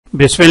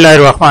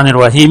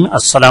बिस्मिल्लाहिर्रहमानिर्रहीम।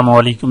 अस्सलामु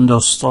अलैकुम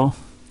दोस्तों,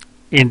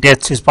 इंडिया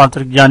से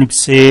स्पॉन्सर की जानिब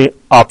से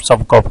आप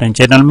सबको अपने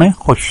चैनल में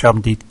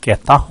खुशामदीद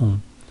कहता हूं।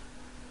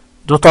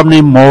 दोस्तों,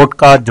 हमने मोड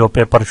का जो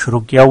पेपर शुरू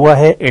किया हुआ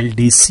है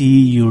LDC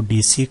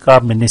UDC का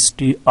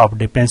मिनिस्ट्री ऑफ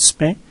डिफेंस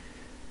में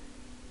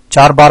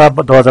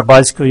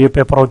 4/12/2022 को ये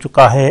पेपर हो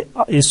चुका है।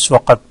 इस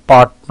वक्त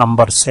पार्ट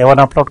नंबर 7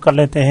 अपलोड कर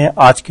लेते हैं।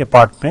 आज के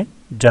पार्ट में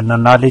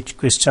जनरल नॉलेज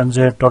क्वेश्चन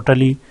है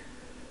टोटली।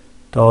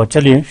 तो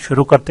चलिए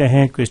शुरू करते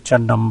हैं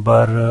क्वेश्चन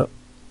नंबर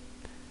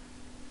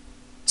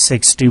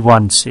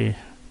 61 से।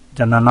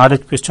 जनरल नॉलेज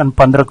क्वेश्चन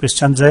 15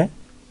 क्वेश्चन है।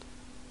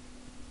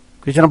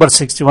 क्वेश्चन नंबर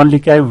 61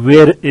 लिखा है,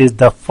 where is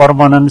the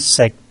permanent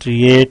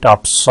secretariat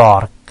of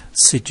SAARC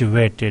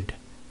situated?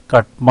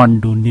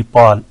 Kathmandu,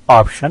 Nepal.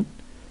 Option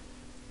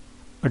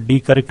D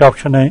correct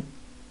option है।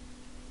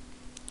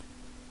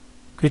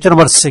 क्वेश्चन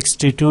नंबर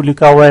 62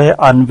 लिखा हुआ है,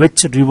 on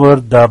which river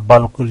the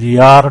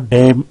बल्कुलियार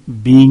dam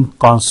being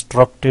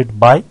constructed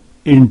by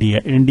India?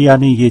 India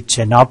ने ये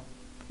चेनाब,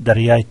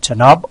 दरियाए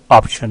चेनाब।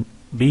 ऑप्शन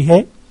बी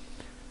है।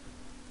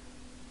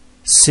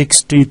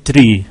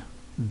 63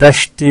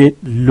 दश्त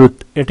Lot,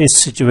 it is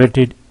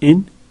situated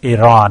in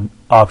Iran.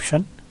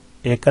 Option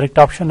A correct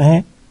option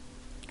है।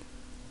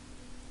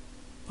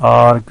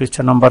 और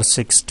question number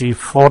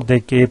 64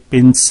 देखिए,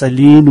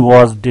 penicillin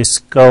was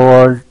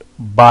discovered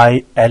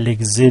by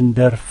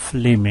Alexander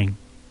Fleming.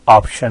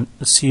 Option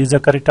C is the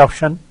correct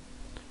option.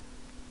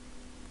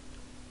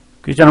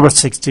 Question number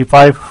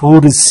 65, who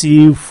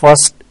receive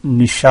first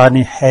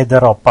निशानी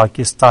Haider of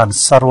Pakistan?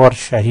 Server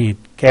शहीद,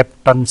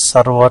 captain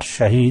server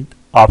शहीद।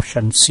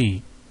 Option C.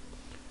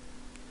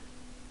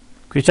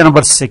 Question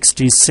number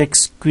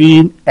 66,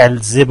 queen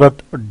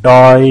Elizabeth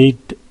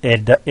died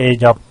at the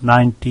age of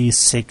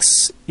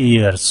 96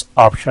 years.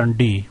 Option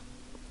D.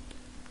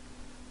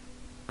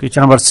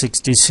 Question number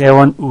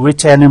 67,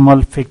 which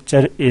animal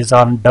picture is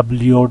on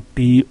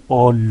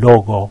WTO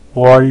logo?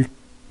 World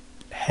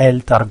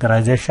health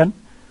organisation.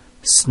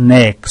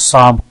 Snake,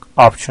 सांप।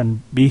 Option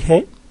B है।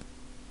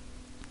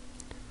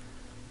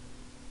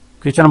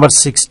 Question number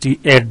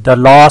 68, the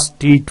last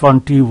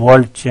T20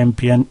 world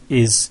champion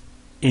is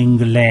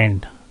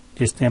England,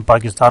 जिसने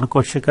पाकिस्तान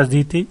को शिकस्त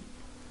दी थी।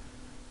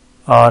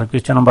 और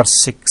question number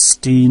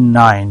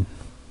 69,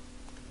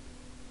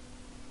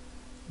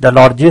 the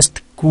largest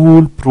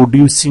cool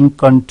producing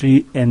country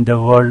in the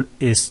world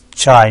is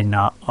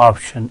China.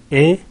 Option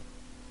A.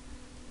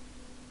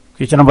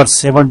 Question number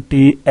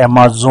 70,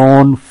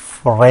 Amazon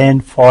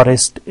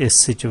rainforest is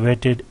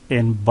situated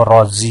in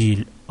Brazil.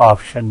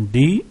 Option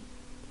D.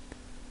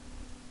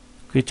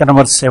 Question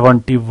number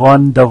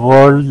 71, the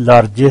world's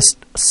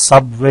largest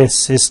subway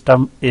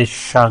system is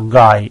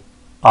Shanghai.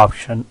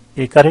 Option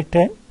A correct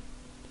है।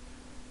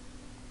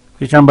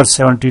 Question number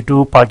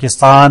 72,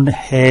 Pakistan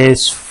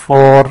has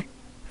 4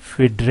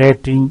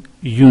 federating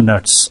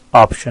units.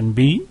 Option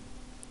B.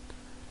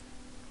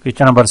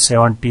 Question number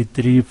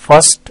 73,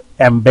 first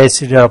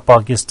ambassador of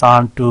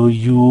Pakistan to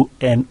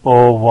UNO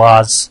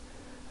was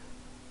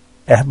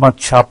Ahmad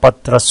Shah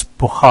Patras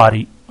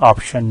Bukhari.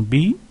 Option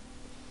B.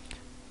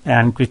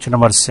 And question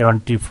number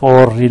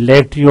 74,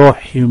 relative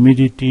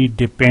humidity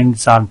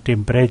depends on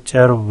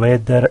temperature,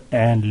 weather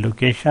and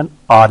location.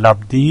 All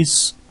of these.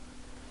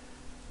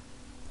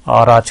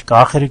 और आज का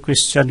आखिरी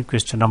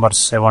question number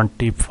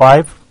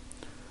 75,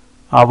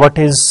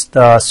 what is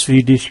the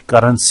Swedish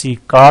currency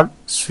called?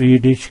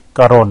 Swedish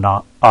krona.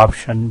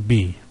 Option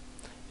B.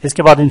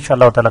 इसके बाद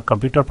इंशाअल्लाह ताला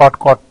computer part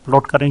को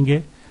upload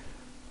करेंगे।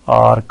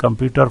 और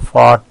computer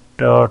part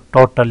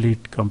totally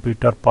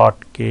computer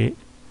part के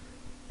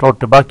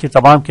बाकी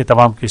तमाम के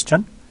तमाम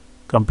क्वेश्चन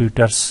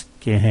कंप्यूटर्स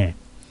के हैं।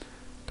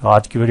 तो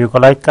आज की वीडियो को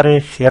लाइक करें,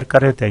 शेयर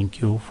करें। Thank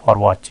you for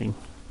watching.